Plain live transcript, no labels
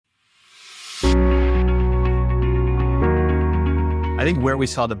I think where we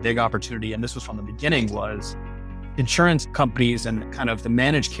saw the big opportunity, and this was from the beginning, was insurance companies and kind of the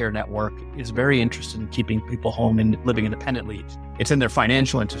managed care network is very interested in keeping people home and living independently. It's in their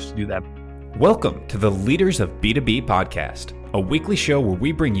financial interest to do that. Welcome to the Leaders of B2B podcast, a weekly show where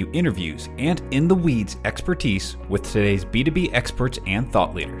we bring you interviews and in-the-weeds expertise with today's B2B experts and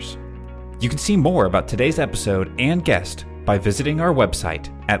thought leaders. You can see more about today's episode and guest by visiting our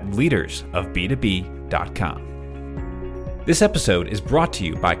website at leadersofb2b.com. This episode is brought to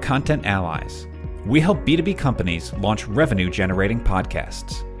you by Content Allies. We help B2B companies launch revenue-generating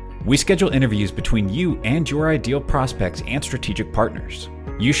podcasts. We schedule interviews between you and your ideal prospects and strategic partners.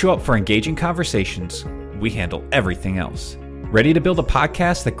 You show up for engaging conversations. We handle everything else. Ready to build a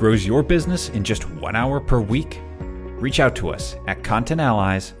podcast that grows your business in just 1 hour per week? Reach out to us at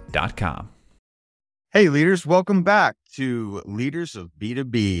contentallies.com. Hey leaders, welcome back to Leaders of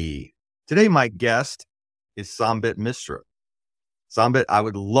B2B. Today my guest is Sombit Mishra. Sombit, I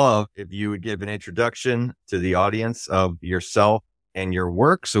would love if you would give an introduction to the audience of yourself and your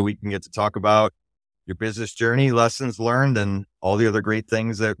work so we can get to talk about your business journey, lessons learned, and all the other great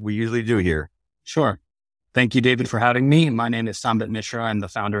things that we usually do here. Sure. Thank you, David, for having me. My name is Sombit Mishra. I'm the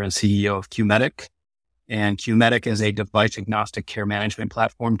founder and CEO of QMedic. And QMedic is a device-agnostic care management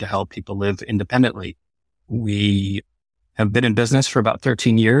platform to help people live independently. We have been in business for about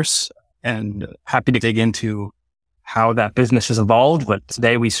 13 years and happy to dig into how that business has evolved. But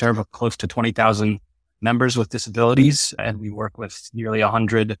today we serve close to 20,000 members with disabilities, and we work with nearly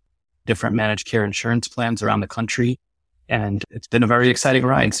 100 different managed care insurance plans around the country. And it's been a very exciting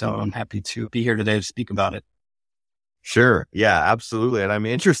ride. So I'm happy to be here today to speak about it. Sure. Yeah, absolutely. And I'm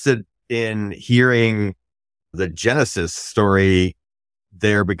interested in hearing the genesis story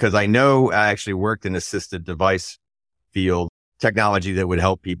there because I know I actually worked in assisted device field, technology that would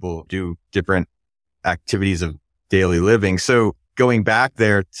help people do different activities of daily living. So going back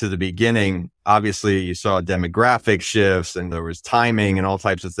there to the beginning, obviously you saw demographic shifts and there was timing and all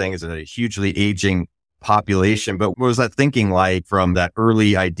types of things and a hugely aging population. But what was that thinking like from that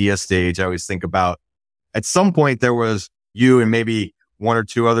early idea stage? I always think about at some point there was you and maybe one or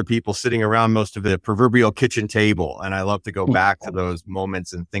two other people sitting around most of the proverbial kitchen table. And I love to go back to those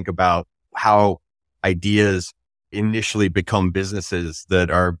moments and think about how ideas initially become businesses that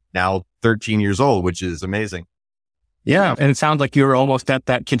are now 13 years old, which is amazing. Yeah. And it sounds like you were almost at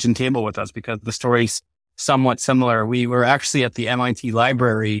that kitchen table with us because the story's somewhat similar. We were actually at the MIT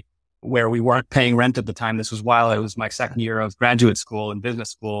library where we weren't paying rent at the time. This was while it was my second year of graduate school and business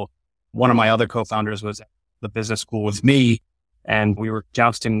school. One of my other co-founders was at the business school with me, and we were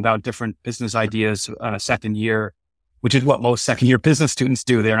jousting about different business ideas on a second year, which is what most second year business students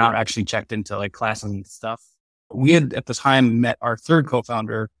do. They're not actually checked into like classes and stuff. We had at the time met our third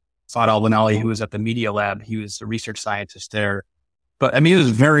co-founder, Fad Al-Banali, who was at the Media Lab. He was a research scientist there. But I mean, it was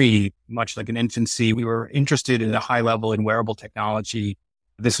very much like an infancy. We were interested in a high level in wearable technology.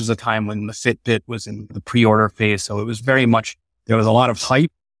 This was a time when the Fitbit was in the pre-order phase. So it was very much, there was a lot of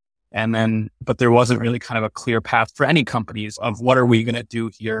hype. But there wasn't really kind of a clear path for any companies of what are we going to do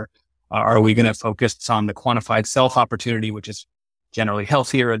here? Are we going to focus on the quantified self opportunity, which is generally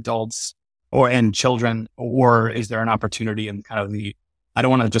healthier adults and children? Or is there an opportunity in kind of I don't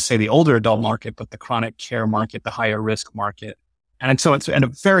want to just say the older adult market, but the chronic care market, the higher risk market. And so it's at a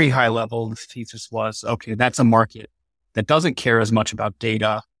very high level, the thesis was, okay, that's a market that doesn't care as much about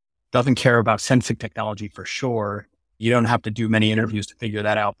data, doesn't care about sensing technology for sure. You don't have to do many interviews to figure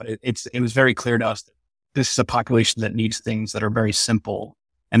that out, but it was very clear to us that this is a population that needs things that are very simple.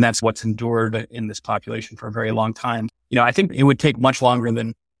 And that's what's endured in this population for a very long time. You know, I think it would take much longer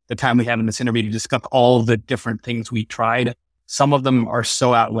than the time we had in this interview to discuss all the different things we tried. Some of them are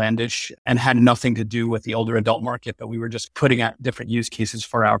so outlandish and had nothing to do with the older adult market, but we were just putting out different use cases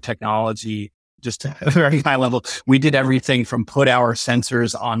for our technology, just at a very high level. We did everything from put our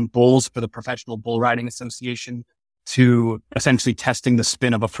sensors on bulls for the Professional Bull Riding Association to essentially testing the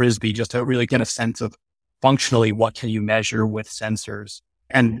spin of a Frisbee just to really get a sense of functionally what can you measure with sensors.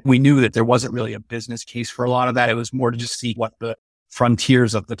 And we knew that there wasn't really a business case for a lot of that. It was more to just see what the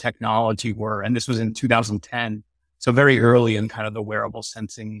frontiers of the technology were. And this was in 2010. So very early in kind of the wearable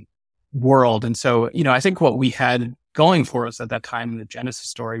sensing world. And so, you know, I think what we had going for us at that time in the genesis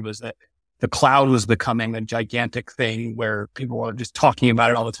story was that the cloud was becoming a gigantic thing where people were just talking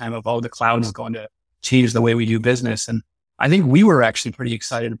about it all the time of, oh, the cloud is going to change the way we do business. And I think we were actually pretty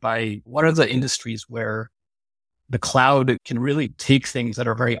excited by what are the industries where the cloud can really take things that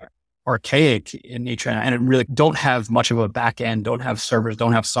are very archaic in nature and it really don't have much of a back end, don't have servers,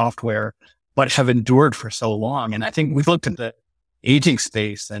 don't have software, but have endured for so long. And I think we've looked at the aging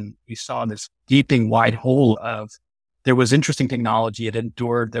space and we saw this gaping wide hole of there was interesting technology. It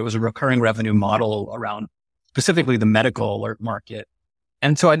endured. There was a recurring revenue model around specifically the medical alert market.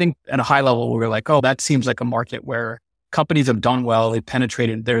 And so I think at a high level, we were like, oh, that seems like a market where companies have done well. They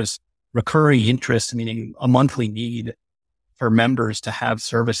penetrated. There's recurring interest, meaning a monthly need for members to have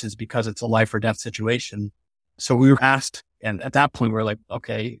services because it's a life or death situation. So we were asked, and at that point, we were like,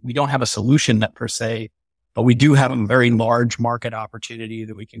 okay, we don't have a solution net per se, but we do have a very large market opportunity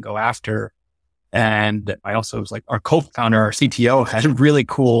that we can go after. And I also was like, our co-founder, our CTO had really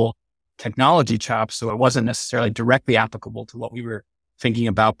cool technology chops. So it wasn't necessarily directly applicable to what we were thinking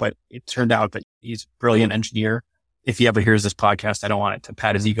about, but it turned out that he's a brilliant engineer. If he ever hears this podcast, I don't want it to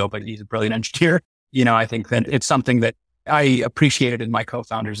pat his ego, but he's a brilliant engineer. I think that it's something that I appreciated in my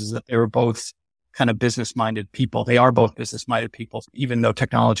co-founders is that they were both kind of business-minded people. They are both business-minded people. Even though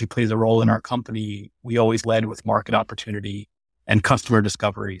technology plays a role in our company, we always led with market opportunity and customer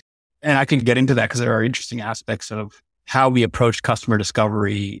discovery. And I can get into that because there are interesting aspects of how we approach customer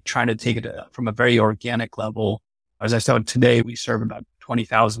discovery, trying to take it from a very organic level. As I said, today we serve about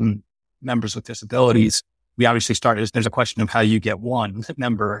 20,000 members with disabilities. We obviously started, there's a question of how you get one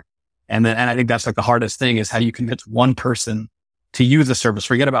member. And I think that's like the hardest thing is how do you convince one person to use the service?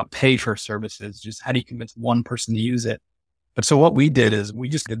 Forget about pay for services. Just how do you convince one person to use it? But so what we did is we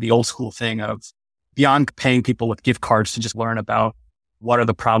just did the old school thing of beyond paying people with gift cards to just learn about what are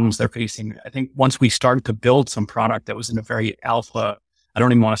the problems they're facing. I think once we started to build some product that was in a very alpha, I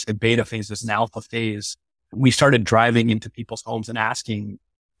don't even want to say beta phase, this is an alpha phase. We started driving into people's homes and asking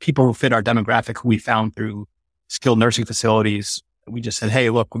people who fit our demographic, who we found through skilled nursing facilities. We just said, hey,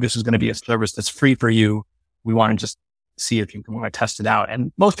 look, this is going to be a service that's free for you. We want to just see if you can want to test it out.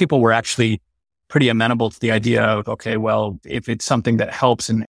 And most people were actually pretty amenable to the idea of, okay, well, if it's something that helps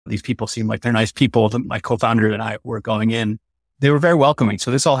and these people seem like they're nice people, my co-founder and I were going in, they were very welcoming. So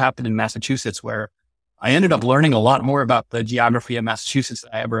this all happened in Massachusetts, where I ended up learning a lot more about the geography of Massachusetts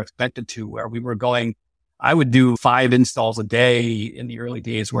than I ever expected to, where we were going. I would do 5 installs a day in the early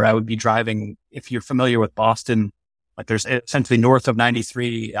days where I would be driving. If you're familiar with Boston, like there's essentially north of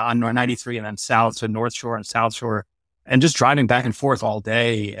 93 on 93 and then south, so North Shore and South Shore, and just driving back and forth all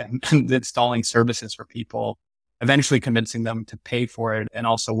day and installing services for people, eventually convincing them to pay for it and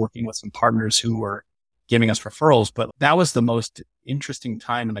also working with some partners who were giving us referrals. But that was the most interesting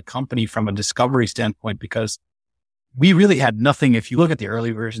time in the company from a discovery standpoint, because we really had nothing. If you look at the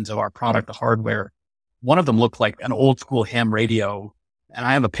early versions of our product, the hardware, one of them looked like an old school ham radio. And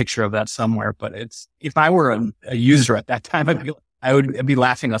I have a picture of that somewhere, but if I were a user at that time, I would be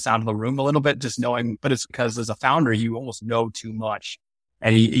laughing us out of the room a little bit, just knowing, but it's because as a founder, you almost know too much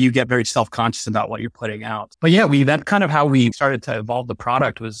and you get very self-conscious about what you're putting out. But yeah, that's kind of how we started to evolve the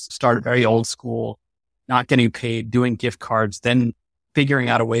product, was start very old school, not getting paid, doing gift cards, then figuring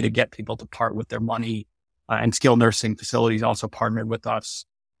out a way to get people to part with their money. And skilled nursing facilities also partnered with us.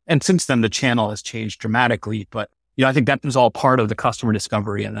 And since then, the channel has changed dramatically. But, I think that was all part of the customer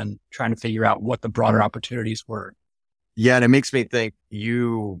discovery and then trying to figure out what the broader opportunities were. Yeah. And it makes me think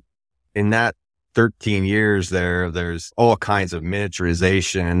in that 13 years there's all kinds of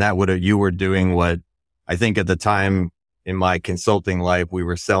miniaturization, and you were doing what I think at the time in my consulting life, we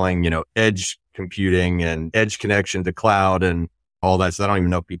were selling, edge computing and edge connection to cloud and all that. So I don't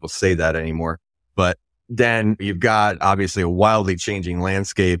even know if people say that anymore, but then you've got obviously a wildly changing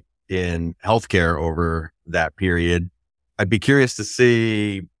landscape in healthcare over that period. I'd be curious to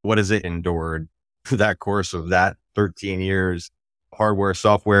see what has it endured through that course of that 13 years. Hardware,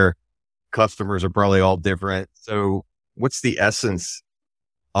 software, customers are probably all different. So what's the essence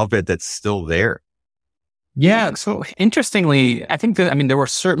of it that's still there? Yeah. So interestingly, I think there were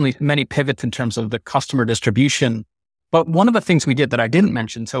certainly many pivots in terms of the customer distribution. But one of the things we did that I didn't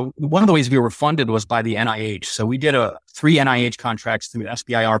mention, so one of the ways we were funded was by the NIH. So we did 3 NIH contracts through the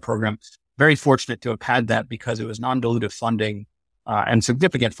SBIR program. Very fortunate to have had that because it was non-dilutive funding and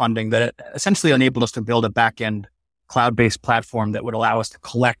significant funding that it essentially enabled us to build a back-end cloud-based platform that would allow us to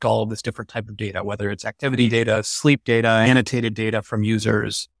collect all of this different type of data, whether it's activity data, sleep data, annotated data from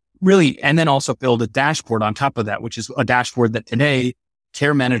users, really, and then also build a dashboard on top of that, which is a dashboard that today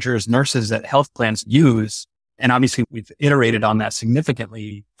care managers, nurses at health plans use. And obviously, we've iterated on that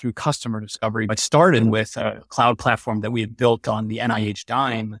significantly through customer discovery. It started with a cloud platform that we had built on the NIH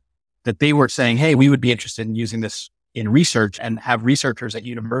dime that they were saying, hey, we would be interested in using this in research, and have researchers at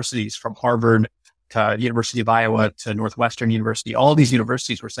universities from Harvard to University of Iowa to Northwestern University. All these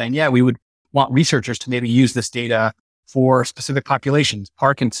universities were saying, yeah, we would want researchers to maybe use this data for specific populations,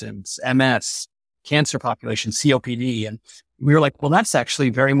 Parkinson's, MS, cancer populations, COPD. And we were like, well, that's actually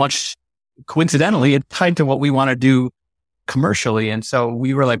very much coincidentally, it's tied to what we want to do commercially. And so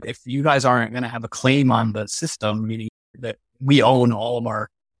we were like, if you guys aren't going to have a claim on the system, meaning that we own all of our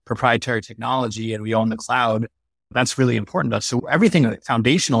proprietary technology and we own the cloud, that's really important to us. So everything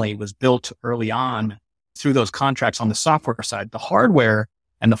foundationally was built early on through those contracts on the software side. The hardware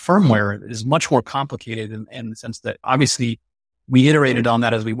and the firmware is much more complicated in the sense that obviously we iterated on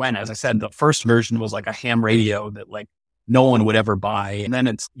that as we went. As I said, the first version was like a ham radio that like no one would ever buy. And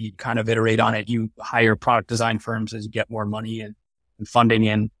then you kind of iterate on it. You hire product design firms as you get more money and funding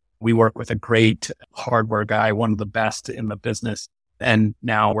in. We work with a great hardware guy, one of the best in the business. And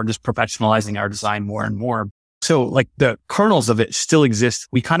now we're just professionalizing our design more and more. So like the kernels of it still exist.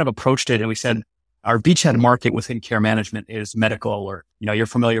 We kind of approached it and we said, our beachhead market within care management is medical alert. You're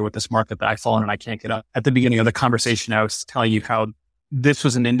familiar with this market that I fall in and I can't get up. At the beginning of the conversation, I was telling you how this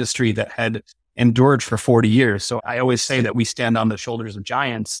was an industry that had endured for 40 years. So I always say that we stand on the shoulders of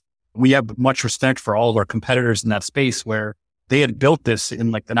giants. We have much respect for all of our competitors in that space where they had built this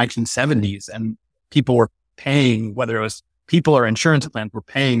in like the 1970s and people were paying, whether it was people or insurance plans were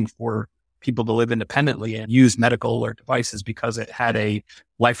paying for people to live independently and use medical alert devices because it had a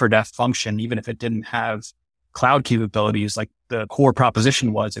life or death function, even if it didn't have cloud capabilities. Like the core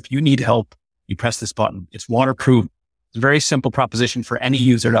proposition was, if you need help, you press this button. It's waterproof. It's a very simple proposition for any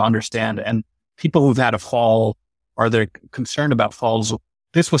user to understand. And people who've had a fall or they're concerned about falls,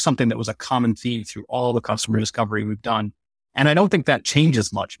 this was something that was a common theme through all the customer discovery we've done. And I don't think that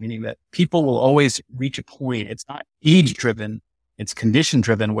changes much, meaning that people will always reach a point. It's not age driven. It's condition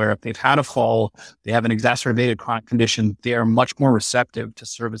driven, where if they've had a fall, they have an exacerbated chronic condition, they are much more receptive to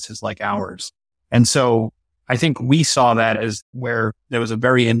services like ours. And so I think we saw that as where there was a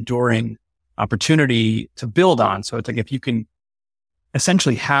very enduring opportunity to build on. So it's like, if you can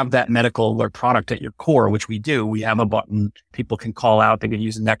essentially have that medical alert product at your core, which we do, we have a button, people can call out, they can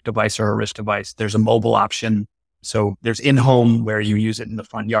use a neck device or a wrist device. There's a mobile option. So there's in-home where you use it in the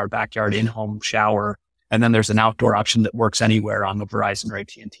front yard, backyard, in-home shower. And then there's an outdoor option that works anywhere on the Verizon or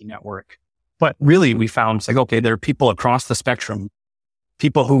AT&T network. But really we found it's like, okay, there are people across the spectrum.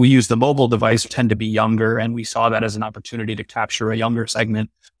 People who use the mobile device tend to be younger. And we saw that as an opportunity to capture a younger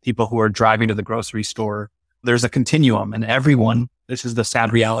segment, people who are driving to the grocery store. There's a continuum and everyone, this is the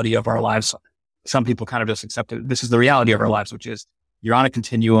sad reality of our lives. Some people kind of just accept it. This is the reality of our lives, which is you're on a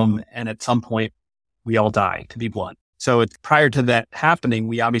continuum. And at some point we all die, to be blunt. So prior to that happening,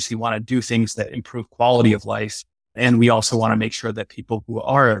 we obviously want to do things that improve quality of life. And we also want to make sure that people who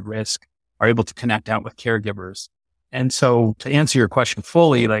are at risk are able to connect out with caregivers. And so to answer your question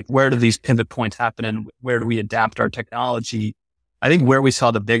fully, like where do these pivot points happen and where do we adapt our technology? I think where we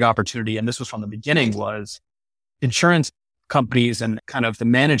saw the big opportunity, and this was from the beginning, was insurance companies and kind of the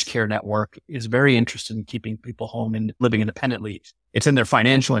managed care network is very interested in keeping people home and living independently. It's in their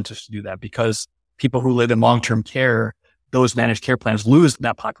financial interest to do that because people who live in long-term care, those managed care plans lose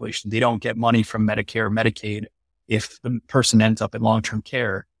that population. They don't get money from Medicare or Medicaid if the person ends up in long-term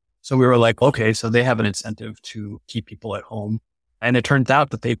care. So we were like, okay, so they have an incentive to keep people at home. And it turns out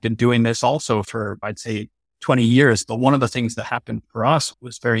that they've been doing this also for, I'd say, 20 years. But one of the things that happened for us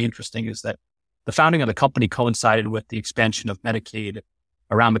was very interesting is that the founding of the company coincided with the expansion of Medicaid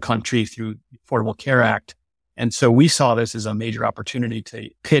around the country through the Affordable Care Act. And so we saw this as a major opportunity to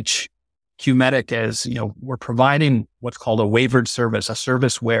pitch QMedic as, we're providing what's called a waivered service, a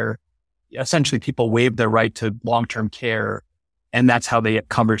service where essentially people waive their right to long-term care. And that's how they get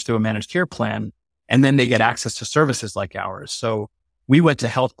coverage through a managed care plan. And then they get access to services like ours. So we went to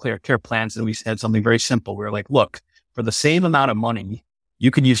health care plans and we said something very simple. We were like, look, for the same amount of money, you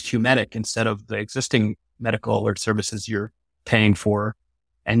can use QMedic instead of the existing medical alert services you're paying for.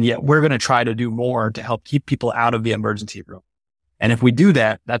 And yet we're going to try to do more to help keep people out of the emergency room. And if we do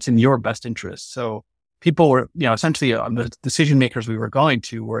that, that's in your best interest. So people were, essentially the decision makers we were going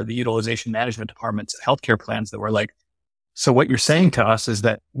to were the utilization management departments, healthcare plans that were like, so what you're saying to us is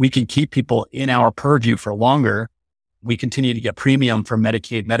that we can keep people in our purview for longer. We continue to get premium for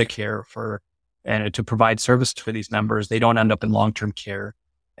Medicaid, Medicare and to provide service for these members. They don't end up in long-term care.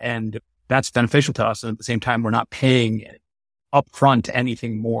 And that's beneficial to us. And at the same time, we're not paying upfront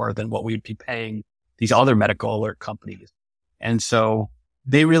anything more than what we'd be paying these other medical alert companies. And so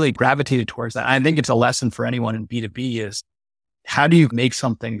they really gravitated towards that. I think it's a lesson for anyone in B2B is how do you make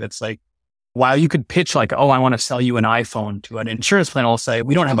something that's like, while you could pitch like, oh, I want to sell you an iPhone to an insurance plan, I'll say,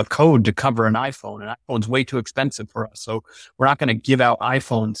 we don't have a code to cover an iPhone. An iPhone's way too expensive for us. So we're not going to give out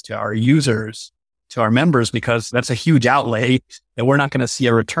iPhones to our users, to our members, because that's a huge outlay that we're not going to see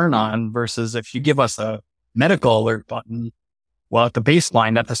a return on versus if you give us a medical alert button, well, at the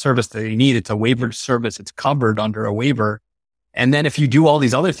baseline, that's a service that they need. It's a waiver service. It's covered under a waiver. And then if you do all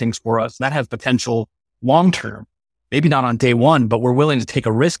these other things for us, that has potential long-term. maybe not on day one, but we're willing to take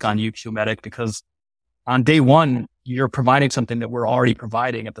a risk on you, QMedic, because on day one, you're providing something that we're already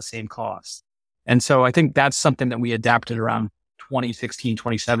providing at the same cost. And so I think that's something that we adapted around 2016,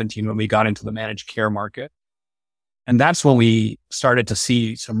 2017, when we got into the managed care market. And that's when we started to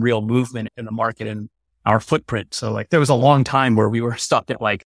see some real movement in the market and our footprint. So like there was a long time where we were stuck at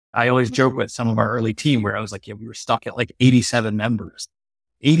like, I always joke with some of our early team where I was like, yeah, we were stuck at like 87 members.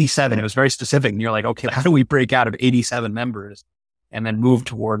 87, it was very specific. And you're like, okay, how do we break out of 87 members and then move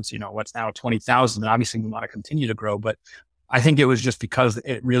towards, what's now 20,000? And obviously we want to continue to grow, but I think it was just because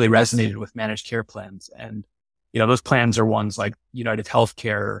it really resonated with managed care plans. And, those plans are ones like United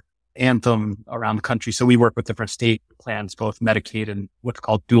Healthcare, Anthem around the country. So we work with different state plans, both Medicaid and what's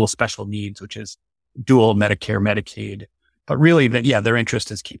called dual special needs, which is dual Medicare, Medicaid. But really, their interest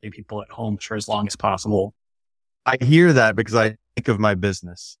is keeping people at home for as long as possible. I hear that because I think of my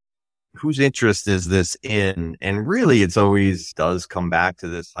business. Whose interest is this in? And really, it's always does come back to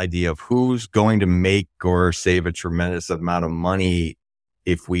this idea of who's going to make or save a tremendous amount of money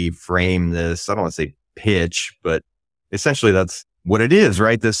if we frame this. I don't want to say pitch, but essentially that's what it is,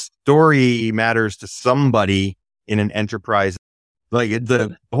 right? This story matters to somebody in an enterprise. Like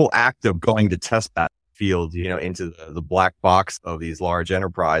the whole act of going to test that field, into the black box of these large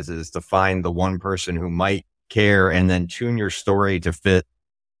enterprises to find the one person who might care and then tune your story to fit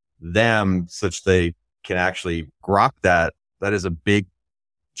them such they can actually grok that. That is a big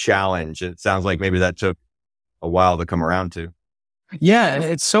challenge. It sounds like maybe that took a while to come around to. Yeah,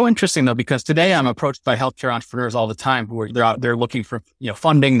 it's so interesting though, because today I'm approached by healthcare entrepreneurs all the time who are they're looking for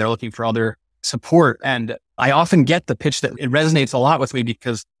funding, they're looking for other support, and I often get the pitch that it resonates a lot with me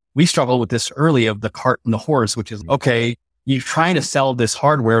because we struggle with this early of the cart and the horse, which is okay. You're trying to sell this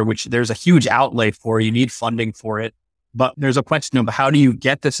hardware, which there's a huge outlay for. You need funding for it, but there's a question of how do you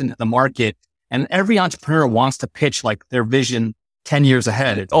get this into the market? And every entrepreneur wants to pitch like their vision 10 years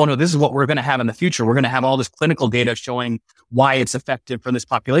ahead. It's, oh no, this is what we're going to have in the future. We're going to have all this clinical data showing why it's effective for this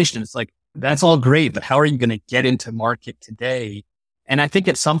population. It's like, that's all great, but how are you going to get into market today? And I think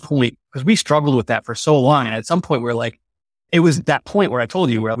at some point, because we struggled with that for so long, and at some point we're like, it was that point where I told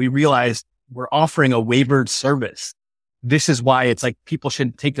you where we realized we're offering a waivered service. This is why it's like people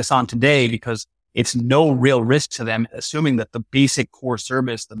should take this on today because it's no real risk to them, assuming that the basic core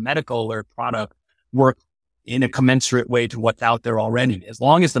service, the medical alert product, work in a commensurate way to what's out there already. As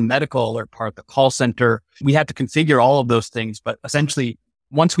long as the medical alert part, the call center, we had to configure all of those things. But essentially,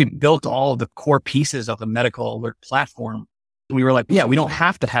 once we built all of the core pieces of the medical alert platform, we were like, yeah, we don't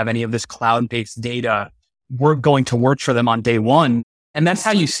have to have any of this cloud-based data. We're going to work for them on day one. And that's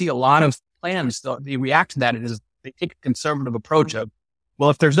how you see a lot of plans. They react to that is they take a conservative approach of, well,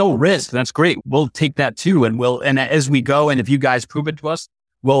 if there's no risk, that's great. We'll take that too. And as we go, and if you guys prove it to us,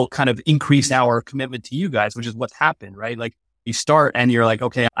 we'll kind of increase our commitment to you guys, which is what's happened, right? Like you start and you're like,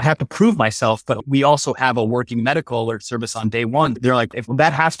 okay, I have to prove myself, but we also have a working medical alert service on day one. They're like, if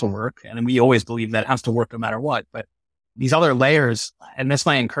that has to work, and we always believe that has to work no matter what, but these other layers, and that's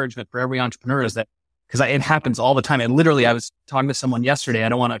my encouragement for every entrepreneur is that, because it happens all the time. And literally, I was talking to someone yesterday. I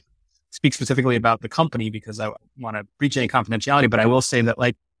don't want to speak specifically about the company because I want to breach any confidentiality, but I will say that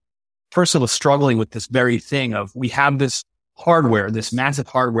like person was struggling with this very thing of we have this hardware, this massive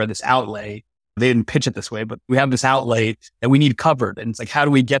hardware, this outlay. They didn't pitch it this way, but we have this outlay that we need covered. And it's like, how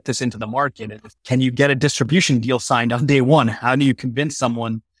do we get this into the market? And can you get a distribution deal signed on day one? How do you convince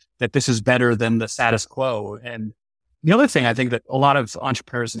someone that this is better than the status quo? And the other thing I think that a lot of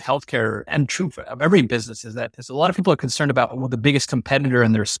entrepreneurs in healthcare and true of every business is that a lot of people are concerned about the biggest competitor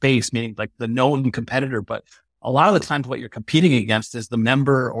in their space, meaning like the known competitor. But a lot of the times what you're competing against is the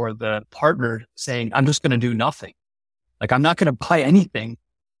member or the partner saying, I'm just going to do nothing. Like, I'm not going to buy anything.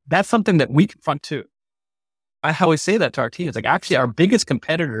 That's something that we confront too. I always say that to our team. It's like, actually, our biggest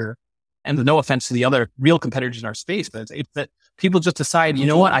competitor, and no offense to the other real competitors in our space, but it's that people just decide, you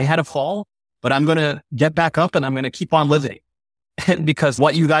know what, I had a fall, but I'm going to get back up and I'm going to keep on living because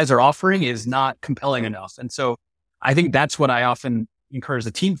what you guys are offering is not compelling enough. And so I think that's what I often encourage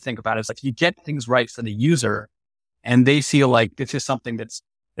the team to think about is like, you get things right for the user and they feel like this is something that's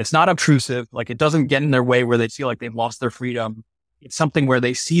not obtrusive. Like it doesn't get in their way where they feel like they've lost their freedom. It's something where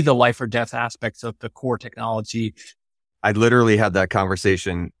they see the life or death aspects of the core technology. I literally had that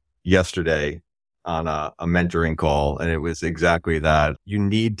conversation yesterday on a mentoring call. And it was exactly that. You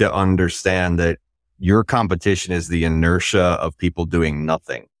need to understand that your competition is the inertia of people doing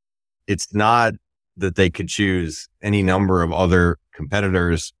nothing. It's not that they could choose any number of other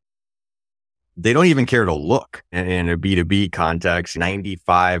competitors. They don't even care to look. In a B2B context,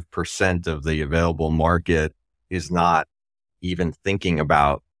 95% of the available market is not even thinking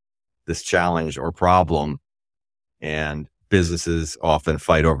about this challenge or problem. and businesses often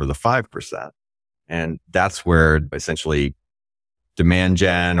fight over the 5%. And that's where essentially demand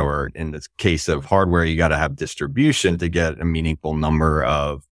gen, or in this case of hardware, you got to have distribution to get a meaningful number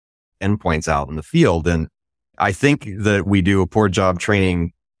of endpoints out in the field. And I think that we do a poor job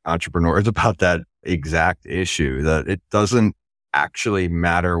training entrepreneurs about that exact issue, that it doesn't actually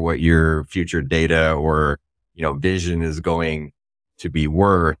matter what your future data or, vision is going to be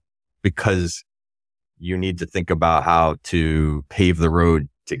worth, because you need to think about how to pave the road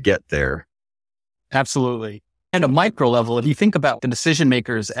to get there. Absolutely. At a micro level, if you think about the decision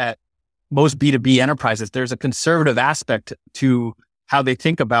makers at most B2B enterprises, there's a conservative aspect to how they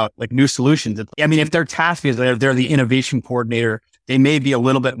think about like new solutions. I mean, if their task is they're the innovation coordinator, they may be a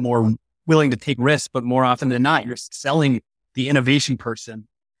little bit more willing to take risks, but more often than not, you're selling the innovation person.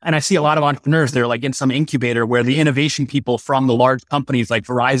 And I see a lot of entrepreneurs, they're like in some incubator where the innovation people from the large companies like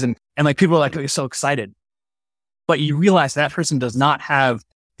Verizon, and like people are like, so excited. But you realize that person does not have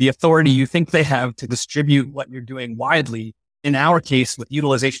the authority you think they have to distribute what you're doing widely. In our case, with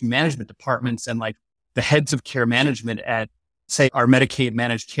utilization management departments and like the heads of care management at, say, our Medicaid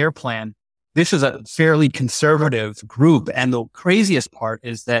managed care plan, this is a fairly conservative group. And the craziest part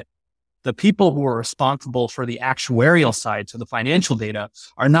is that the people who are responsible for the actuarial side, so the financial data,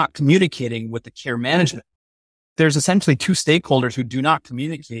 are not communicating with the care management. There's essentially two stakeholders who do not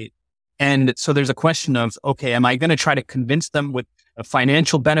communicate. And so there's a question of, okay, am I going to try to convince them with a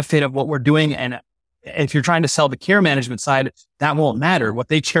financial benefit of what we're doing? And if you're trying to sell the care management side, that won't matter. What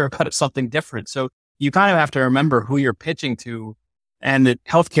they care about is something different. So you kind of have to remember who you're pitching to. And the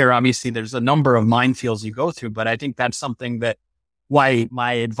healthcare, obviously, there's a number of minefields you go through, but I think that's something that why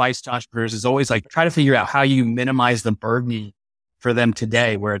my advice to entrepreneurs is always like, try to figure out how you minimize the burden for them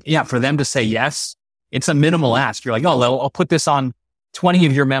today, where, for them to say yes, it's a minimal ask. You're like, I'll put this on 20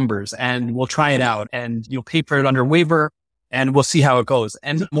 of your members and we'll try it out and you'll pay for it under waiver and we'll see how it goes.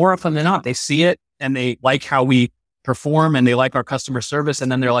 And more often than not, they see it and they like how we perform and they like our customer service. And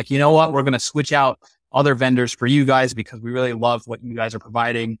then they're like, you know what, we're going to switch out other vendors for you guys because we really love what you guys are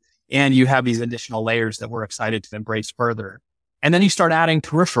providing. And you have these additional layers that we're excited to embrace further. And then you start adding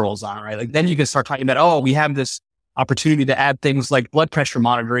peripherals on, right? Like then you can start talking about, we have this opportunity to add things like blood pressure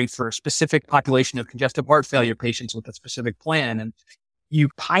monitoring for a specific population of congestive heart failure patients with a specific plan. And you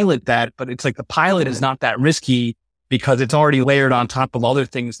pilot that, but it's like the pilot is not that risky because it's already layered on top of other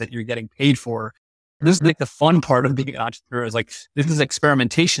things that you're getting paid for. This is like the fun part of being an entrepreneur is like, this is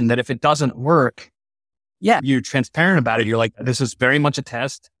experimentation that if it doesn't work, you're transparent about it. You're like, this is very much a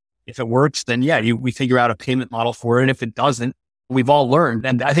test. If it works, then we figure out a payment model for it. If it doesn't, we've all learned.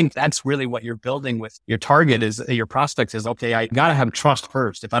 And I think that's really what you're building with your target is your prospects is, okay, I got to have trust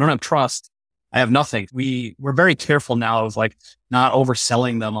first. If I don't have trust, I have nothing. We're very careful now of like not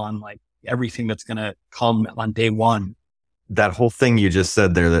overselling them on like everything that's going to come on day one. That whole thing you just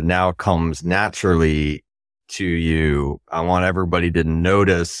said there that now comes naturally to you, I want everybody to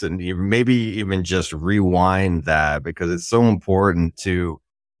notice and maybe even just rewind that because it's so important you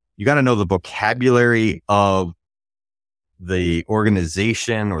got to know the vocabulary of the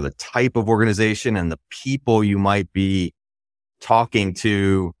organization or the type of organization and the people you might be talking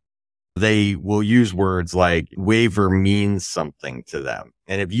to. They will use words like waiver means something to them.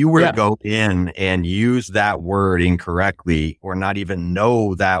 And if you were to go in and use that word incorrectly or not even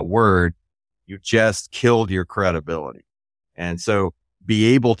know that word, you just killed your credibility. And so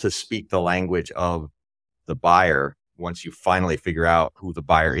be able to speak the language of the buyer once you finally figure out who the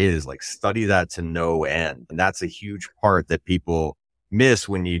buyer is, like study that to no end. And that's a huge part that people miss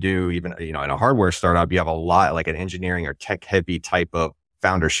when you do even, in a hardware startup, you have a lot like an engineering or tech heavy type of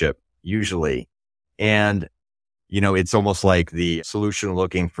foundership usually. And, it's almost like the solution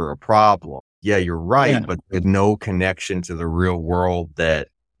looking for a problem. Yeah, you're right, but with no connection to the real world that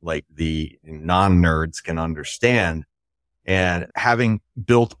like the non-nerds can understand. And having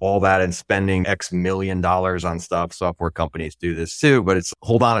built all that and spending X million dollars on stuff, software companies do this too, but it's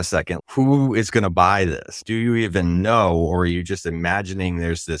hold on a second. Who is going to buy this? Do you even know? Or are you just imagining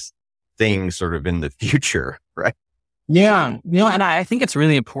there's this thing sort of in the future, right? Yeah. And I think it's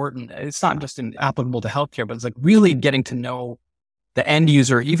really important. It's not just applicable to healthcare, but it's like really getting to know the end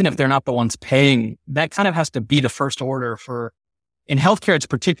user, even if they're not the ones paying. That kind of has to be the first order for, in healthcare, it's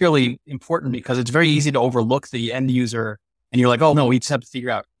particularly important because it's very easy to overlook the end user. And you're like, oh no, we just have to figure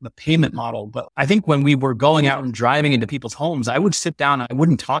out the payment model. But I think when we were going out and driving into people's homes, I would sit down, I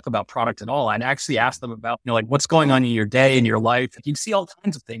wouldn't talk about product at all. I'd actually ask them about, like what's going on in your day, in your life. You'd see all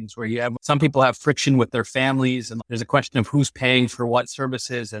kinds of things where you have, some people have friction with their families and there's a question of who's paying for what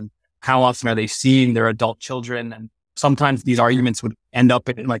services and how often are they seeing their adult children. And sometimes these arguments would end up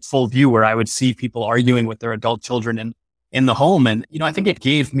in like full view where I would see people arguing with their adult children in the home. And, I think it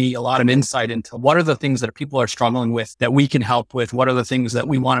gave me a lot of insight into what are the things that people are struggling with that we can help with? What are the things that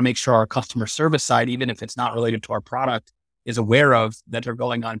we want to make sure our customer service side, even if it's not related to our product, is aware of that are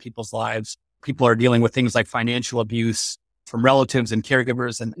going on in people's lives? People are dealing with things like financial abuse from relatives and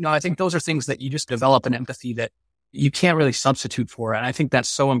caregivers. And, I think those are things that you just develop an empathy that you can't really substitute for. And I think that's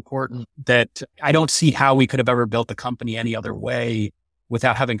so important that I don't see how we could have ever built the company any other way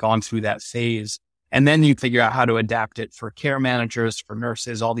without having gone through that phase. And then you figure out how to adapt it for care managers, for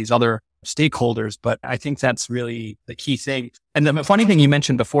nurses, all these other stakeholders. But I think that's really the key thing. And the funny thing you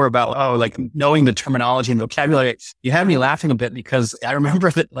mentioned before about, like knowing the terminology and vocabulary, you had me laughing a bit because I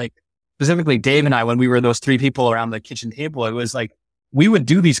remember that like specifically Dave and I, when we were those three people around the kitchen table, it was like, we would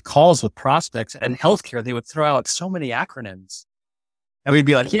do these calls with prospects and healthcare. They would throw out so many acronyms. And we'd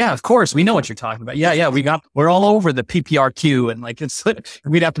be like, yeah, of course, we know what you're talking about. Yeah, we're all over the PPRQ. And like,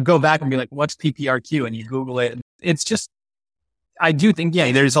 we'd have to go back and be like, what's PPRQ? And you Google it. It's just, I do think,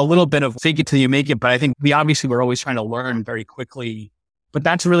 there's a little bit of fake it till you make it. But I think we obviously were always trying to learn very quickly. But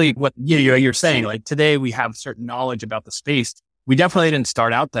that's really what you're saying. Like today we have certain knowledge about the space. We definitely didn't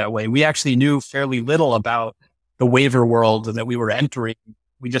start out that way. We actually knew fairly little about the waiver world that we were entering.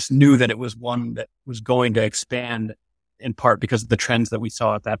 We just knew that it was one that was going to expand in part because of the trends that we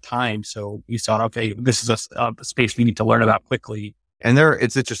saw at that time. So we thought, okay, this is a space we need to learn about quickly. And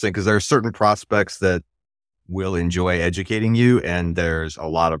it's interesting because there are certain prospects that will enjoy educating you, and there's a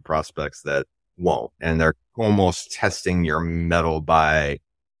lot of prospects that won't. And they're almost testing your mettle by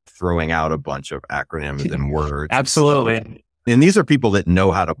throwing out a bunch of acronyms and words. Absolutely. And these are people that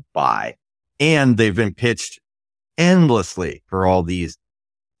know how to buy, and they've been pitched endlessly for all these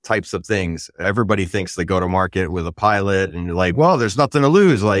types of things. Everybody thinks they go to market with a pilot and you're like, well, there's nothing to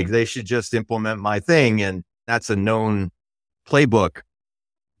lose. Like they should just implement my thing. And that's a known playbook.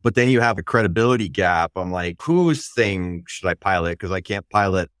 But then you have a credibility gap. I'm like, whose thing should I pilot? Because I can't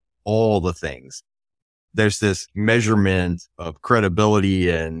pilot all the things. There's this measurement of credibility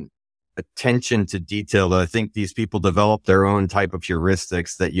and attention to detail that I think these people develop their own type of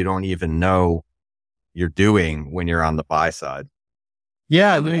heuristics that you don't even know you're doing when you're on the buy side.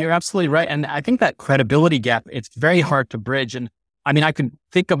 Yeah, you're absolutely right. And I think that credibility gap, it's very hard to bridge. And I mean, I could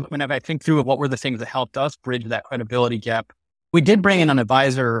think of, whenever I think through what were the things that helped us bridge that credibility gap. We did bring in an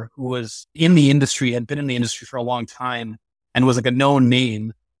advisor who was in the industry, had been in the industry for a long time and was like a known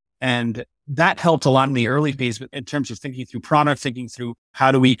name. And that helped a lot in the early phase in terms of thinking through product, thinking through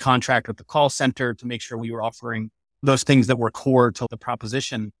how do we contract with the call center to make sure we were offering those things that were core to the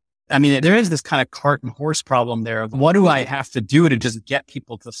proposition. I mean, there is this kind of cart and horse problem there of what do I have to do to just get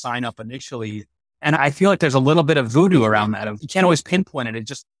people to sign up initially? And I feel like there's a little bit of voodoo around that. You can't always pinpoint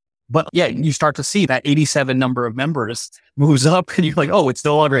it. But you start to see that 87 number of members moves up and you're like, oh, it's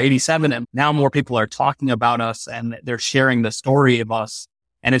no longer 87. And now more people are talking about us and they're sharing the story of us.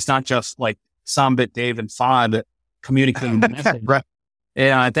 And it's not just like Sombit, Dave, and Fod communicating the message. Right.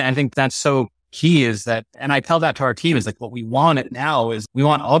 Yeah, I think that's so key is that, and I tell that to our team, is like what we want it now is we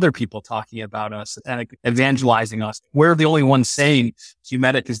want other people talking about us and evangelizing us. We're the only ones saying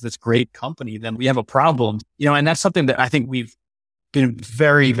QMedic is this great company, then we have a problem, and that's something that I think we've been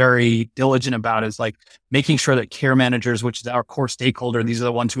very, very diligent about is like making sure that care managers, which is our core stakeholder, these are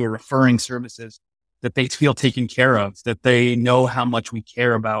the ones who are referring services, that they feel taken care of, that they know how much we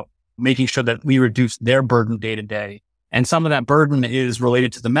care about making sure that we reduce their burden day to day. And some of that burden is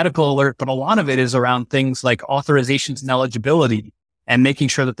related to the medical alert, but a lot of it is around things like authorizations and eligibility and making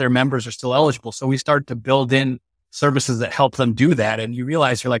sure that their members are still eligible. So we start to build in services that help them do that. And you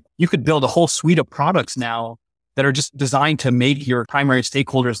realize you could build a whole suite of products now that are just designed to make your primary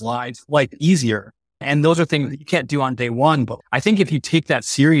stakeholders' lives easier. And those are things that you can't do on day one. But I think if you take that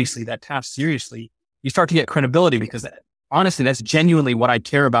seriously, that task seriously, you start to get credibility because honestly, that's genuinely what I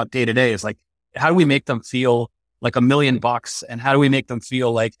care about day to day is like, how do we make them feel like $1 million and how do we make them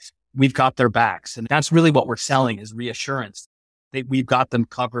feel like we've got their backs? And that's really what we're selling is reassurance that we've got them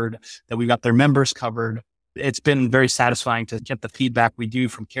covered, that we've got their members covered. It's been very satisfying to get the feedback we do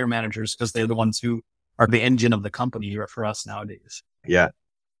from care managers because they're the ones who are the engine of the company for us nowadays. Yeah.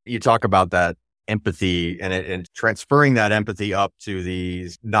 You talk about that empathy and transferring that empathy up to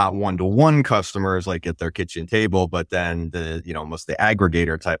these not one-to-one customers like at their kitchen table, but then the, almost the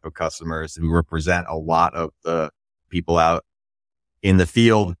aggregator type of customers who represent a lot of the people out in the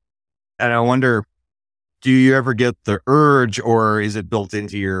field. And I wonder, do you ever get the urge or is it built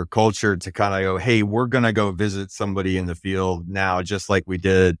into your culture to kind of go, hey, we're going to go visit somebody in the field now, just like we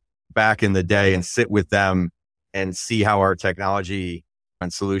did back in the day and sit with them and see how our technology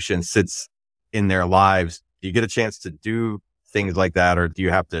and solution sits in their lives. Do you get a chance to do things like that, or do you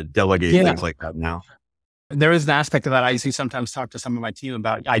have to delegate things like that now? There is an aspect of that I usually sometimes talk to some of my team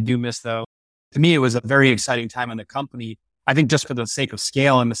about. I do miss, though. To me, it was a very exciting time in the company. I think just for the sake of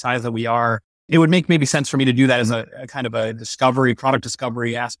scale and the size that we are, it would make maybe sense for me to do that as a kind of a product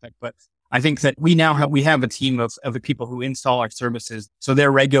discovery aspect. But I think that we have a team of the people who install our services. So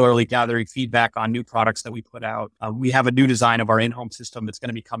they're regularly gathering feedback on new products that we put out. We have a new design of our in-home system that's going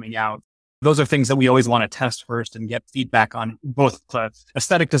to be coming out. Those are things that we always want to test first and get feedback on, both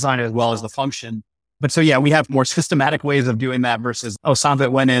aesthetic design as well as the function. But so, yeah, we have more systematic ways of doing that versus,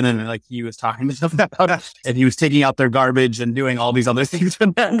 Sombit went in and like he was talking to them about, and he was taking out their garbage and doing all these other things.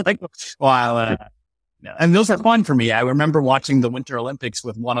 And those are fun for me. I remember watching the Winter Olympics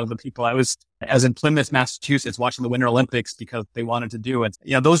with one of the people I was in Plymouth, Massachusetts, watching the Winter Olympics because they wanted to do it.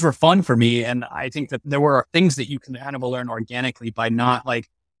 Those were fun for me. And I think that there were things that you can kind of learn organically by not like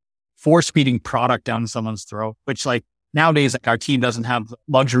force feeding product down someone's throat, which like, nowadays, like our team doesn't have the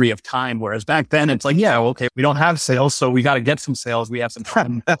luxury of time. Whereas back then it's like, yeah, okay, we don't have sales, so we got to get some sales. We have some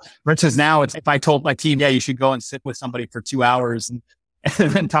time. Versus now it's, if I told my team, yeah, you should go and sit with somebody for 2 hours and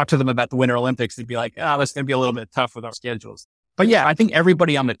then talk to them about the Winter Olympics, they'd be like, that's going to be a little bit tough with our schedules. But yeah, I think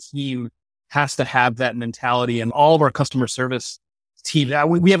everybody on the team has to have that mentality, and all of our customer service team,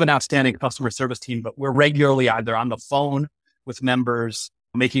 we have an outstanding customer service team, but we're regularly either on the phone with members,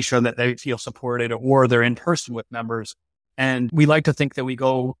 making sure that they feel supported, or they're in person with members. And we like to think that we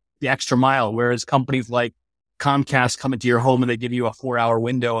go the extra mile, whereas companies like Comcast come into your home and they give you a 4-hour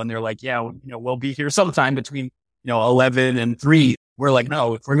window and they're like, yeah, we'll be here sometime between, 11 and 3. We're like,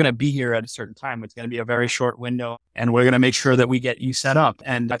 no, if we're going to be here at a certain time, it's going to be a very short window, and we're going to make sure that we get you set up.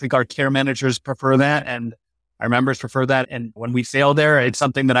 And I think our care managers prefer that, and our members prefer that. And when we fail there, it's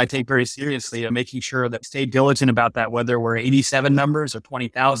something that I take very seriously, and making sure that we stay diligent about that, whether we're 87 members or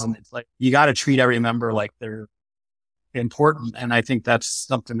 20,000. It's like, you got to treat every member like they're important. And I think that's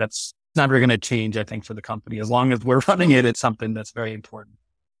something that's never going to change, I think, for the company. As long as we're running it, it's something that's very important.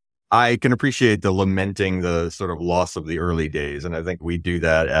 I can appreciate the lamenting the sort of loss of the early days. And I think we do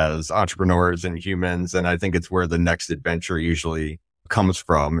that as entrepreneurs and humans. And I think it's where the next adventure usually comes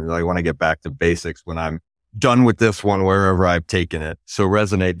from. And I want to get back to basics when I'm done with this one, wherever I've taken it. So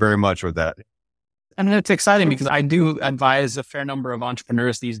resonate very much with that. And it's exciting because I do advise a fair number of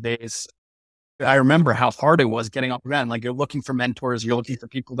entrepreneurs these days. I remember how hard it was getting up and like, you're looking for mentors, you're looking for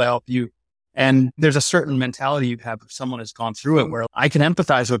people to help you. And there's a certain mentality you have if someone has gone through it, where I can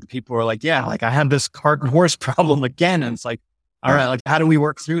empathize with the people who are like, yeah, like I had this cart and horse problem again. And it's like, all right, like, how do we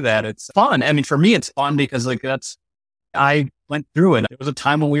work through that? It's fun. I mean, for me, it's fun because like I went through it. There was a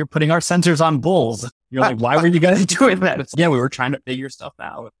time when we were putting our sensors on bulls. You're like, why were you guys doing that? We were trying to figure stuff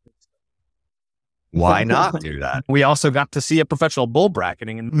out. Why not do that? We also got to see a professional bull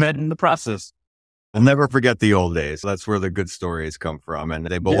bracketing and met in the process. I'll never forget the old days. That's where the good stories come from, and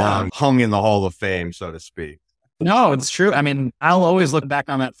they belong hung in the Hall of Fame, so to speak. No, it's true. I mean, I'll always look back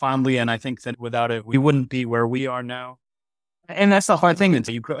on that fondly, and I think that without it, we wouldn't be where we are now. And that's the hard thing. That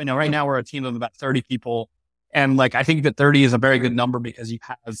right now we're a team of about 30 people, and like I think that 30 is a very good number because you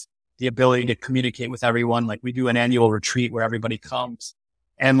have the ability to communicate with everyone. Like we do an annual retreat where everybody comes,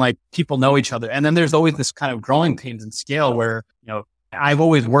 and like people know each other. And then there's always this kind of growing pains and scale where I've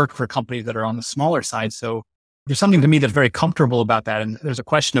always worked for companies that are on the smaller side. So there's something to me that's very comfortable about that. And there's a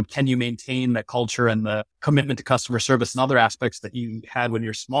question of, can you maintain that culture and the commitment to customer service and other aspects that you had when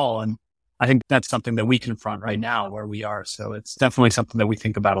you're small? And I think that's something that we confront right now where we are. So it's definitely something that we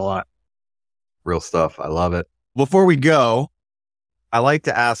think about a lot. Real stuff. I love it. Before we go, I like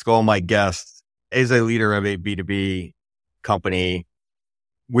to ask all my guests, as a leader of a B2B company,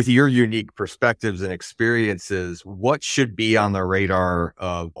 with your unique perspectives and experiences, what should be on the radar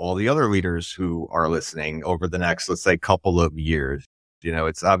of all the other leaders who are listening over the next, let's say, couple of years?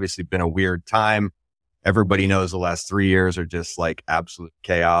 It's obviously been a weird time. Everybody knows the last 3 years are just like absolute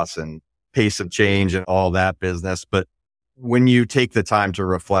chaos and pace of change and all that business. But when you take the time to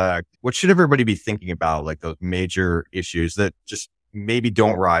reflect, what should everybody be thinking about, like those major issues that just maybe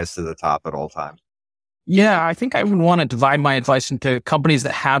don't rise to the top at all times? Yeah, I think I would want to divide my advice into companies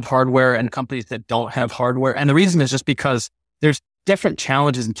that have hardware and companies that don't have hardware. And the reason is just because there's different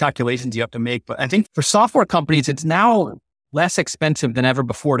challenges and calculations you have to make. But I think for software companies, it's now less expensive than ever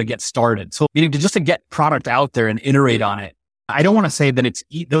before to get started. So meaning to get product out there and iterate on it. I don't want to say that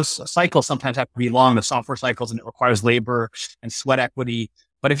those cycles sometimes have to be long, the software cycles, and it requires labor and sweat equity.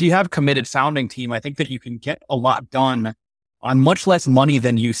 But if you have a committed founding team, I think that you can get a lot done on much less money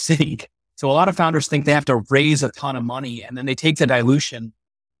than you think. So a lot of founders think they have to raise a ton of money, and then they take the dilution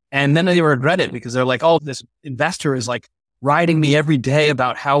and then they regret it because they're like, oh, this investor is like riding me every day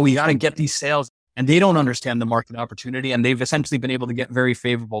about how we got to get these sales. and they don't understand the market opportunity. And they've essentially been able to get very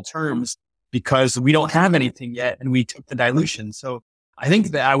favorable terms because we don't have anything yet and we took the dilution. So I think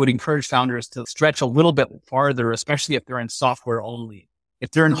that I would encourage founders to stretch a little bit farther, especially if they're in software only.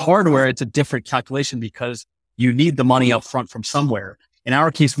 If they're in hardware, it's a different calculation because you need the money up front from somewhere. In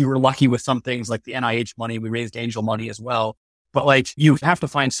our case, we were lucky with some things like the NIH money. We raised angel money as well. But like you have to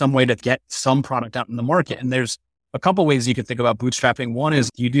find some way to get some product out in the market. And there's a couple ways you can think about bootstrapping. One is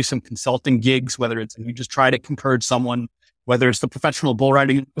you do some consulting gigs, whether it's you just try to encourage someone, whether it's the Professional Bull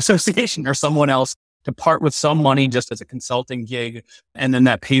Riding Association or someone else, to part with some money just as a consulting gig. And then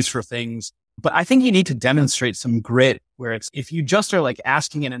that pays for things. But I think you need to demonstrate some grit where it's, if you just are like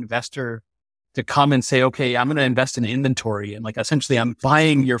asking an investor to come and say, okay, I'm going to invest in inventory. And like, essentially I'm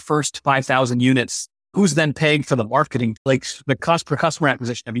buying your first 5,000 units. Who's then paying for the marketing? Like the cost per customer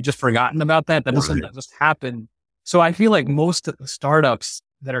acquisition. Have you just forgotten about that? That doesn't just happen. So I feel like most of the startups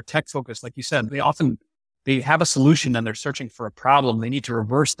that are tech focused, like you said, they have a solution and they're searching for a problem. They need to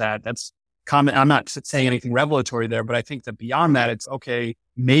reverse that. That's common. I'm not saying anything revelatory there, but I think that beyond that, it's okay.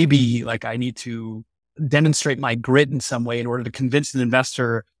 Maybe like I need to demonstrate my grit in some way in order to convince an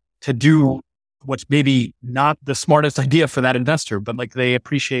investor to do what's maybe not the smartest idea for that investor, but like they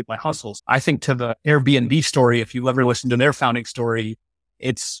appreciate my hustles. I think to the Airbnb story, if you ever listen to their founding story,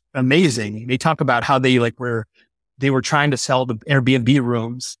 it's amazing. They talk about how they were trying to sell the Airbnb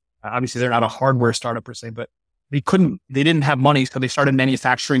rooms. Obviously they're not a hardware startup per se, but they didn't have money. So they started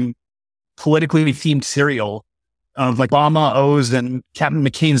manufacturing politically themed cereal of like Obama, O's and Captain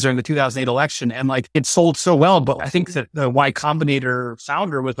McCain's during the 2008 election. And like it sold so well. But I think that the Y Combinator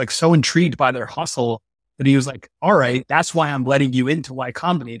founder was like so intrigued by their hustle that he was like, all right, that's why I'm letting you into Y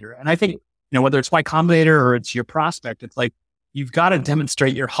Combinator. And I think, whether it's Y Combinator or it's your prospect, it's like, you've got to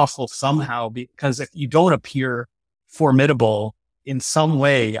demonstrate your hustle somehow, because if you don't appear formidable in some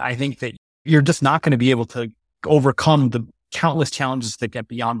way, I think that you're just not going to be able to overcome the countless challenges that get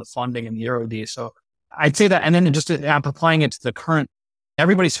beyond the funding and the early days. So I'd say that. And then just applying it to the current,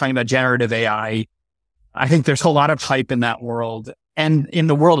 everybody's talking about generative AI. I think there's a lot of hype in that world. And in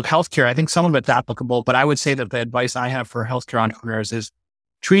the world of healthcare, I think some of it's applicable, but I would say that the advice I have for healthcare entrepreneurs is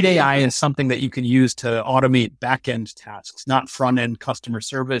treat AI as something that you can use to automate back-end tasks, not front-end customer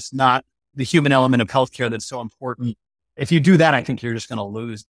service, not the human element of healthcare that's so important. If you do that, I think you're just going to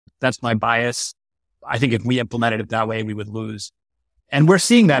lose. That's my bias. I think if we implemented it that way, we would lose. And we're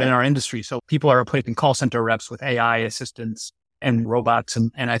seeing that in our industry. So people are replacing call center reps with AI assistants and robots.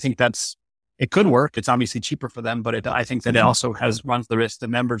 And I think it could work. It's obviously cheaper for them, but I think that it also runs the risk that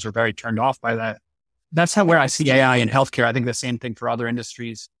members are very turned off by that. That's where I see AI in healthcare. I think the same thing for other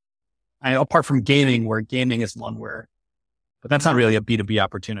industries. Apart from gaming, where gaming is one but that's not really a B2B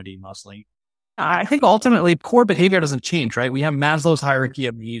opportunity mostly. I think ultimately core behavior doesn't change, right? We have Maslow's hierarchy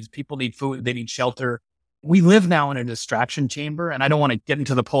of needs. People need food, they need shelter. We live now in a distraction chamber, and I don't want to get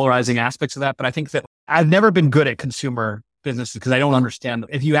into the polarizing aspects of that, but I think that I've never been good at consumer businesses because I don't understand them.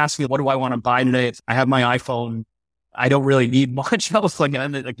 If you ask me, what do I want to buy today? I have my iPhone. I don't really need much else.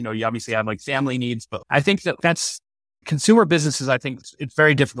 You obviously have like family needs, but I think that's consumer businesses. I think it's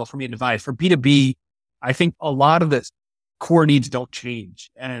very difficult for me to advise. For B2B, I think a lot of the core needs don't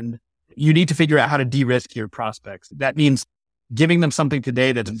change, and you need to figure out how to de-risk your prospects. That means giving them something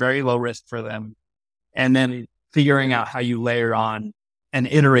today that's very low risk for them, and then figuring out how you layer on and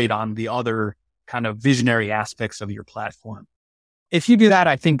iterate on the other kind of visionary aspects of your platform. If you do that,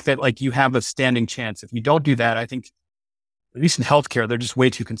 I think that like you have a standing chance. If you don't do that, I think at least in healthcare, they're just way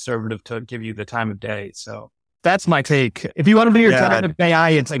too conservative to give you the time of day. So that's my take. If you want to do your generative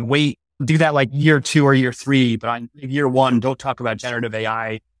AI, it's like, wait, do that like year 2 or year 3, but on year 1, don't talk about generative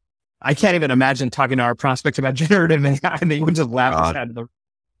AI. I can't even imagine talking to our prospects about generative AI, and they would just laugh us out of the.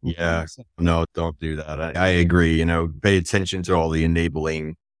 Yeah, no, don't do that. I agree. Pay attention to all the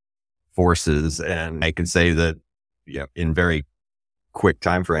enabling forces. And I can say that, in very quick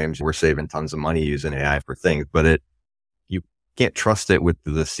timeframes, we're saving tons of money using AI for things, but you can't trust it with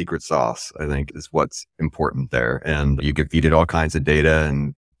the secret sauce, I think is what's important there. And you can feed it all kinds of data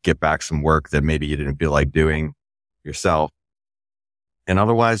and get back some work that maybe you didn't feel like doing yourself. And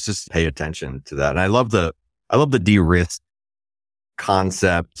otherwise just pay attention to that. And I love the de-risk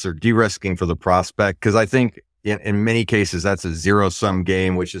concepts or de-risking for the prospect, because I think in many cases that's a zero-sum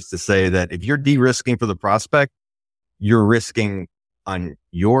game, which is to say that if you're de-risking for the prospect, you're risking on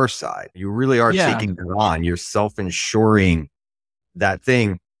your side. You really are taking it on. You're self-insuring that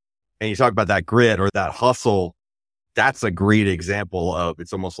thing. And you talk about that grit or that hustle. That's a great example of,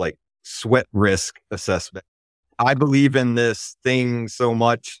 it's almost like sweat risk assessment. I believe in this thing so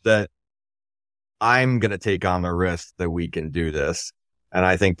much that I'm going to take on the risk that we can do this. And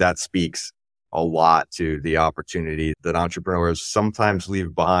I think that speaks a lot to the opportunity that entrepreneurs sometimes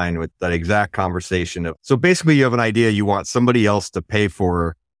leave behind with that exact conversation of, so basically you have an idea you want somebody else to pay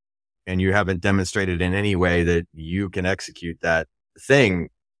for, and you haven't demonstrated in any way that you can execute that thing.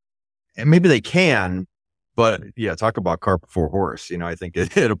 And maybe they can, but yeah, talk about cart before horse. I think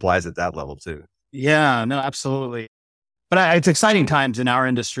it applies at that level too. Yeah, no, absolutely. But it's exciting times in our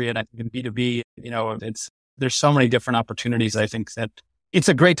industry, and I think in B2B, there's so many different opportunities. I think that it's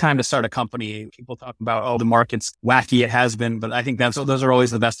a great time to start a company. People talk about, the market's wacky. It has been, but I think those are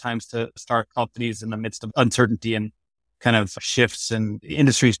always the best times to start companies in the midst of uncertainty and kind of shifts and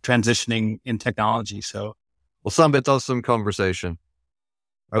industries transitioning in technology. So, well, Sombit, awesome conversation.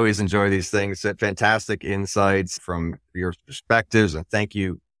 I always enjoy these things. Fantastic insights from your perspectives, and thank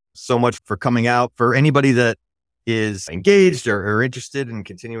you so much for coming out. For anybody that is engaged or interested in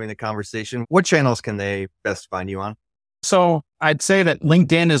continuing the conversation, what channels can they best find you on? So I'd say that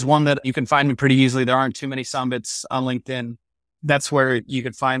LinkedIn is one that you can find me pretty easily. There aren't too many Sombits on LinkedIn. That's where you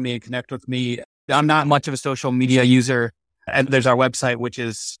can find me and connect with me. I'm not much of a social media user. And there's our website, which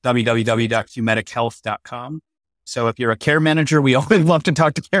is www.QMedichealth.com. So if you're a care manager, we always love to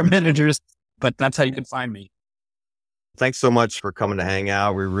talk to care managers, but that's how you can find me. Thanks so much for coming to hang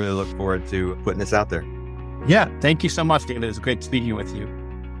out. We really look forward to putting this out there. Yeah. Thank you so much, David. It was great speaking with you.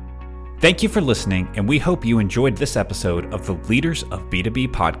 Thank you for listening, and we hope you enjoyed this episode of the Leaders of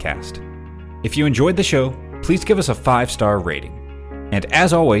B2B podcast. If you enjoyed the show, please give us a 5-star rating. And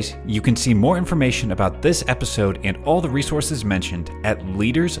as always, you can see more information about this episode and all the resources mentioned at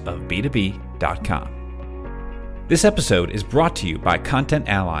leadersofb2b.com. This episode is brought to you by Content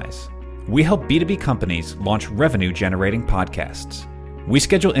Allies. We help B2B companies launch revenue-generating podcasts. We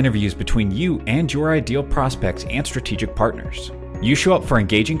schedule interviews between you and your ideal prospects and strategic partners. You show up for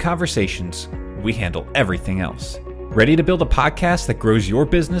engaging conversations. We handle everything else. Ready to build a podcast that grows your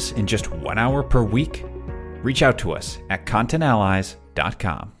business in just 1 hour per week? Reach out to us at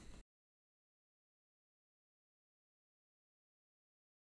contentallies.com.